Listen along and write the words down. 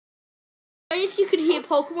you could hear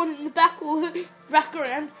Pokemon in the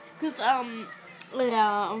background, because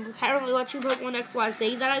yeah, I'm currently watching Pokemon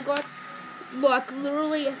XYZ that I got like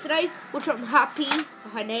literally yesterday, which I'm happy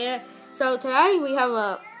I need it. So today we have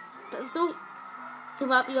a pencil. You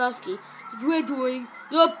might be asking, we're doing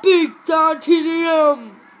the Big Dan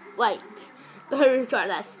TDM. Wait, let me try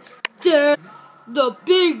that. The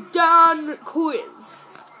Big Dan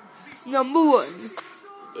quiz. Number 1.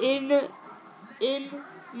 In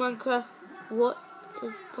Minecraft, what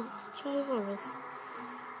is Dr. Trivorous?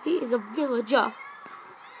 He is a villager.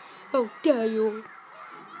 How dare you?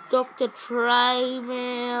 Dr.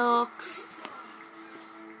 Trimax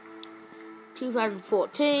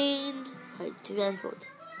 2014. Wait, 2014.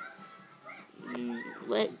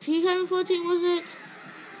 Wait, 2014 was it?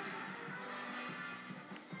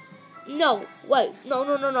 No, wait,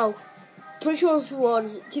 no. Pretty sure it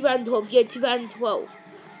was 2012. Yeah, 2012.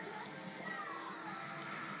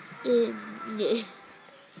 Yeah.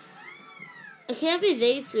 I can't be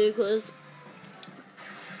these two because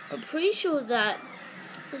I'm pretty sure that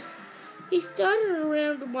he started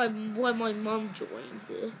around when my mum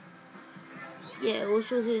joined. Yeah, which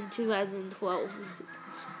was in 2012.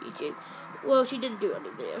 YouTube. Well, she didn't do any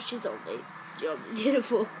videos. She's only did it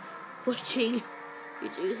for watching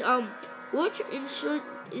YouTubes. What instrument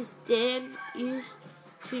is Dan used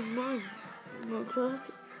to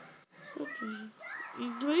Minecraft?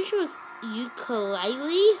 I'm pretty sure it's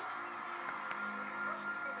ukulele.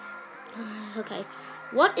 Okay,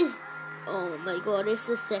 what is? Oh my God, it's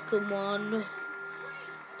the second one.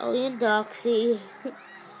 Alien Doxy.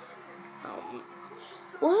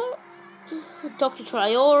 What? Dr.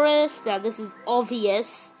 Trioris. Now this is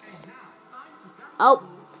obvious. Oh.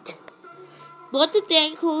 What did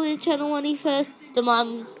Dan call his channel when he first? The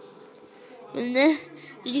mom. And then,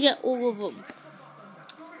 did you get all of them?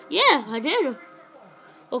 Yeah, I did.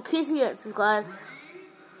 Well, kissing answers, guys.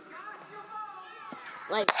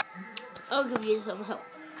 Like, I'll give you some help.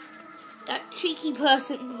 That cheeky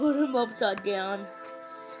person put him upside down.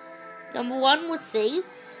 Number 1 was C.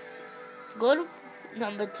 Good.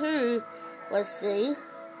 Number 2 was C.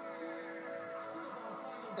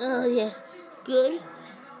 Oh, yeah. Good.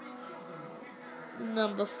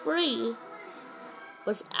 Number 3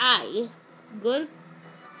 was I. Good.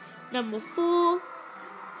 Number 4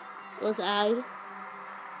 was I.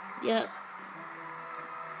 Yep.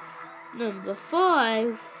 Number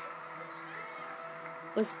 5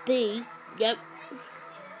 was B. Yep.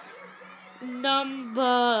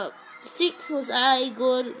 Number 6 was A.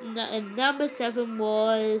 Good. And number 7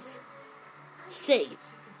 was C.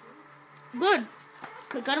 Good.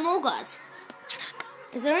 We got them all, guys.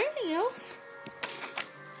 Is there anything else?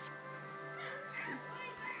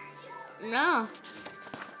 No.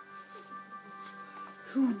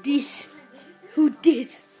 Who this?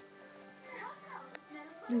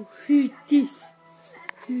 No, who this?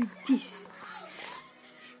 Who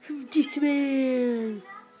this man?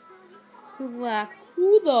 Like,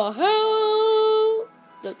 who the hell?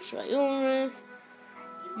 The Trioris.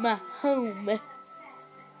 My homie.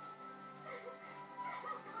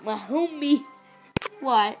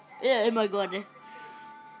 Why? Oh my God.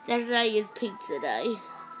 Saturday is pizza day.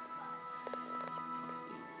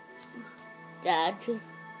 Dad.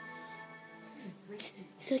 It's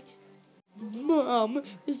like, Mom,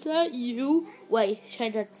 is that you? Wait, try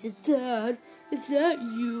not to Dad. Is that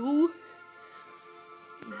you?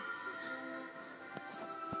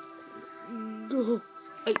 No.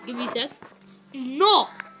 Wait, give me that. No!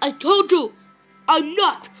 I told you! I'm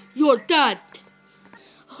not your dad!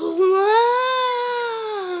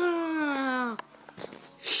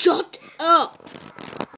 Shut up!